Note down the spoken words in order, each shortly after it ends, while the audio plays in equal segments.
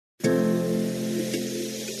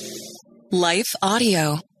Life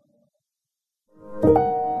Audio.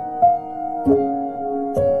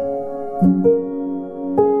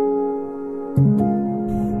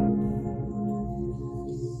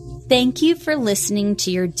 Thank you for listening to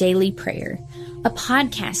Your Daily Prayer, a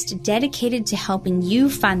podcast dedicated to helping you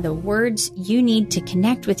find the words you need to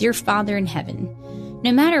connect with your Father in heaven.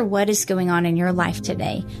 No matter what is going on in your life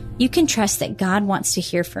today, you can trust that God wants to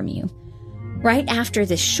hear from you. Right after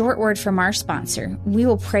this short word from our sponsor, we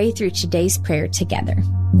will pray through today's prayer together.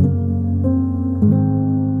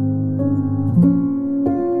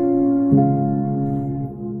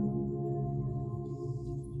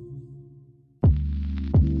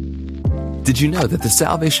 Did you know that the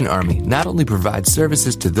Salvation Army not only provides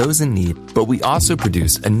services to those in need, but we also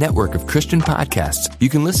produce a network of Christian podcasts you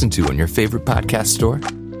can listen to on your favorite podcast store?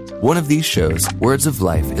 One of these shows, Words of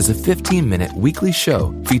Life, is a 15-minute weekly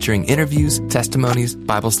show featuring interviews, testimonies,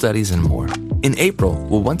 Bible studies, and more. In April,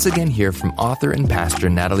 we'll once again hear from author and pastor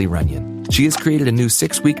Natalie Runyon. She has created a new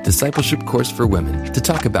 6-week discipleship course for women to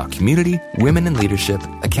talk about community, women in leadership,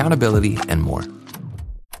 accountability, and more.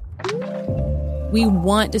 We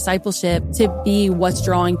want discipleship to be what's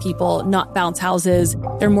drawing people, not bounce houses.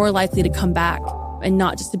 They're more likely to come back and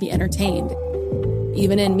not just to be entertained.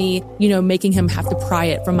 Even in me, making him have to pry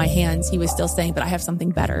it from my hands, he was still saying, but I have something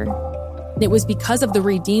better. And it was because of the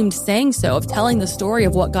redeemed saying so, of telling the story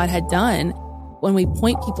of what God had done. When we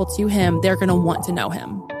point people to him, they're going to want to know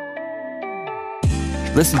him.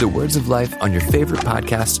 Listen to Words of Life on your favorite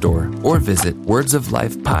podcast store or visit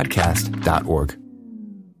wordsoflifepodcast.org.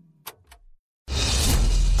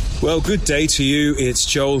 Well, good day to you. It's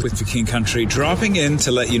Joel with For King Country, dropping in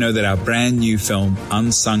to let you know that our brand new film,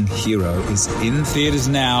 Unsung Hero, is in theaters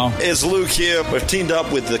now. It's Luke here. We've teamed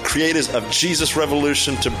up with the creators of Jesus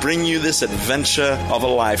Revolution to bring you this adventure of a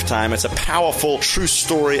lifetime. It's a powerful, true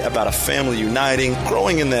story about a family uniting,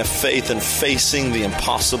 growing in their faith, and facing the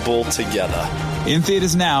impossible together. In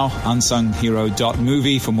theaters now,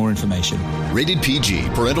 unsunghero.movie for more information. Rated PG.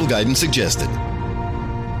 Parental guidance suggested.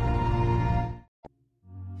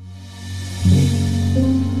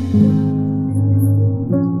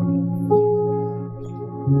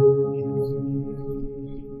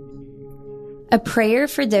 A Prayer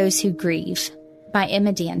for Those Who Grieve by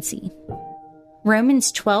Emma Dancy.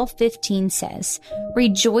 Romans 12:15 says,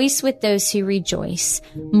 "Rejoice with those who rejoice,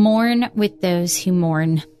 mourn with those who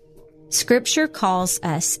mourn." Scripture calls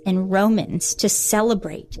us in Romans to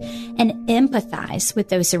celebrate and empathize with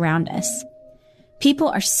those around us. People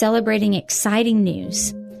are celebrating exciting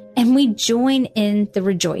news, and we join in the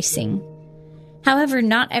rejoicing. However,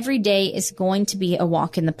 not every day is going to be a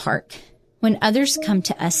walk in the park. When others come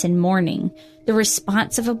to us in mourning, the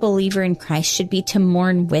response of a believer in Christ should be to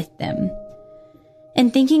mourn with them.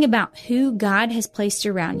 And thinking about who God has placed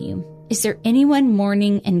around you, is there anyone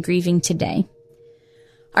mourning and grieving today?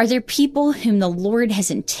 Are there people whom the Lord has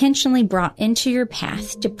intentionally brought into your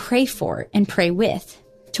path to pray for and pray with,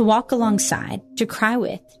 to walk alongside, to cry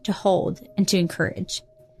with, to hold, and to encourage?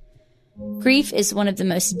 Grief is one of the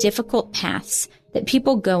most difficult paths that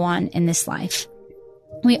people go on in this life.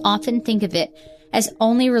 We often think of it as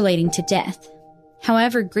only relating to death.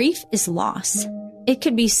 However, grief is loss. It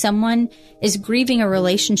could be someone is grieving a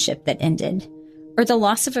relationship that ended, or the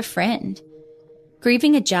loss of a friend,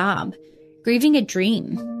 grieving a job, grieving a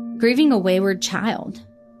dream, grieving a wayward child.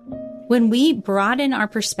 When we broaden our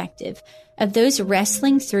perspective of those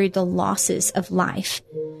wrestling through the losses of life,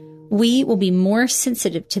 we will be more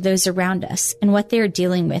sensitive to those around us and what they are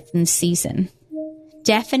dealing with in the season.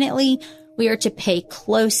 Definitely, we are to pay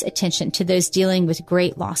close attention to those dealing with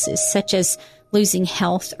great losses, such as losing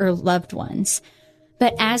health or loved ones.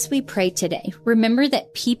 But as we pray today, remember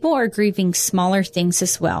that people are grieving smaller things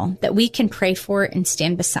as well that we can pray for and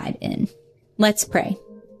stand beside in. Let's pray.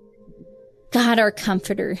 God, our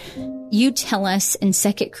comforter, you tell us in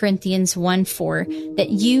 2 Corinthians 1:4 that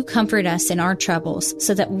you comfort us in our troubles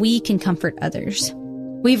so that we can comfort others.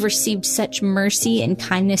 We've received such mercy and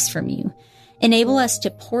kindness from you. Enable us to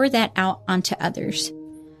pour that out onto others.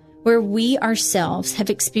 Where we ourselves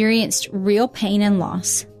have experienced real pain and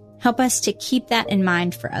loss, help us to keep that in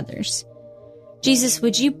mind for others. Jesus,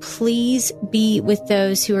 would you please be with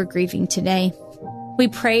those who are grieving today? We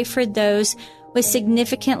pray for those with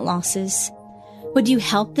significant losses. Would you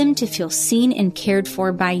help them to feel seen and cared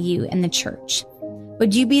for by you and the church?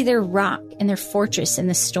 Would you be their rock and their fortress in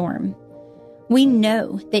the storm? We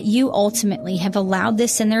know that you ultimately have allowed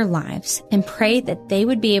this in their lives and pray that they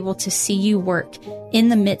would be able to see you work in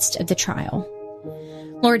the midst of the trial.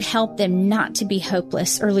 Lord, help them not to be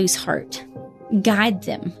hopeless or lose heart. Guide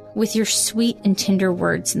them with your sweet and tender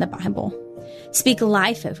words in the Bible. Speak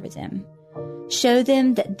life over them. Show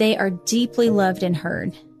them that they are deeply loved and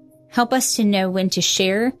heard. Help us to know when to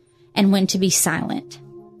share and when to be silent.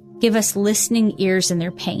 Give us listening ears in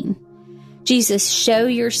their pain. Jesus, show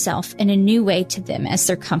yourself in a new way to them as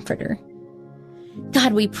their comforter.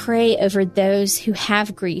 God, we pray over those who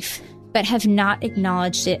have grief but have not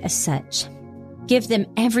acknowledged it as such. Give them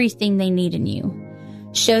everything they need in you.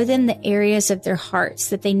 Show them the areas of their hearts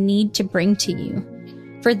that they need to bring to you.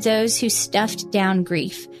 For those who stuffed down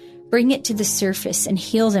grief, bring it to the surface and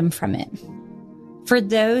heal them from it. For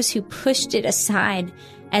those who pushed it aside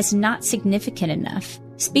as not significant enough,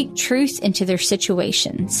 speak truth into their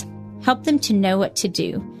situations. Help them to know what to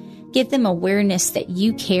do. Give them awareness that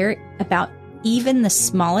you care about even the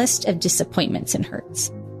smallest of disappointments and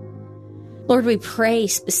hurts. Lord, we pray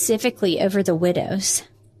specifically over the widows.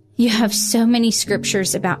 You have so many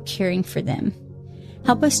scriptures about caring for them.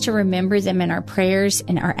 Help us to remember them in our prayers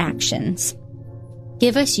and our actions.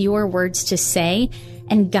 Give us your words to say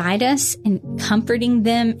and guide us in comforting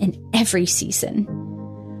them in every season.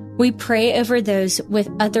 We pray over those with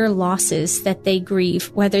other losses that they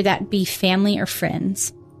grieve, whether that be family or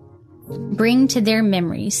friends. Bring to their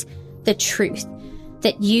memories the truth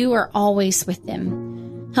that you are always with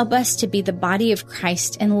them. Help us to be the body of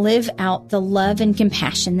Christ and live out the love and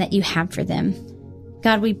compassion that you have for them.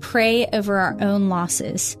 God, we pray over our own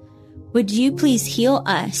losses. Would you please heal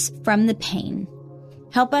us from the pain?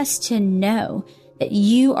 Help us to know that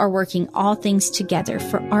you are working all things together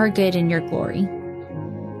for our good and your glory.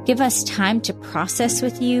 Give us time to process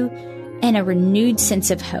with you and a renewed sense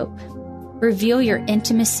of hope. Reveal your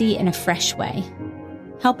intimacy in a fresh way.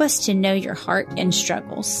 Help us to know your heart and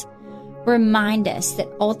struggles. Remind us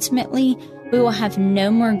that ultimately we will have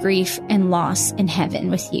no more grief and loss in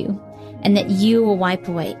heaven with you, and that you will wipe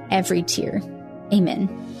away every tear. Amen.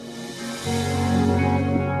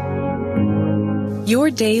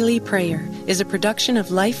 Your Daily Prayer is a production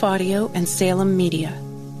of Life Audio and Salem Media.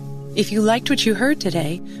 If you liked what you heard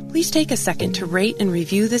today, please take a second to rate and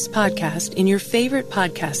review this podcast in your favorite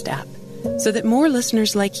podcast app so that more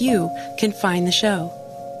listeners like you can find the show.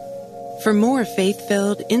 For more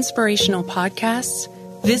faith-filled, inspirational podcasts,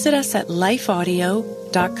 visit us at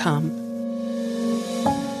lifeaudio.com.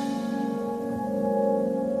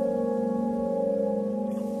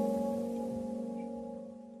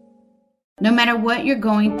 No matter what you're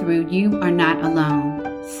going through, you are not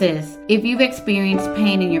alone. Sis, if you've experienced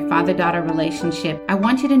pain in your father-daughter relationship, I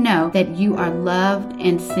want you to know that you are loved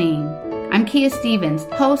and seen. I'm Kia Stevens,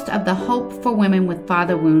 host of the Hope for Women with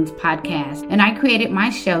Father Wounds podcast, and I created my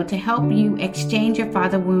show to help you exchange your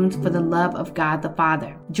father wounds for the love of God the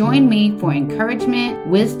Father. Join me for encouragement,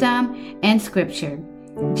 wisdom, and scripture.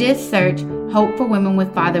 Just search Hope for Women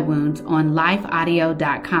with Father Wounds on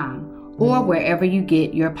lifeaudio.com or wherever you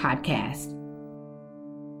get your podcast.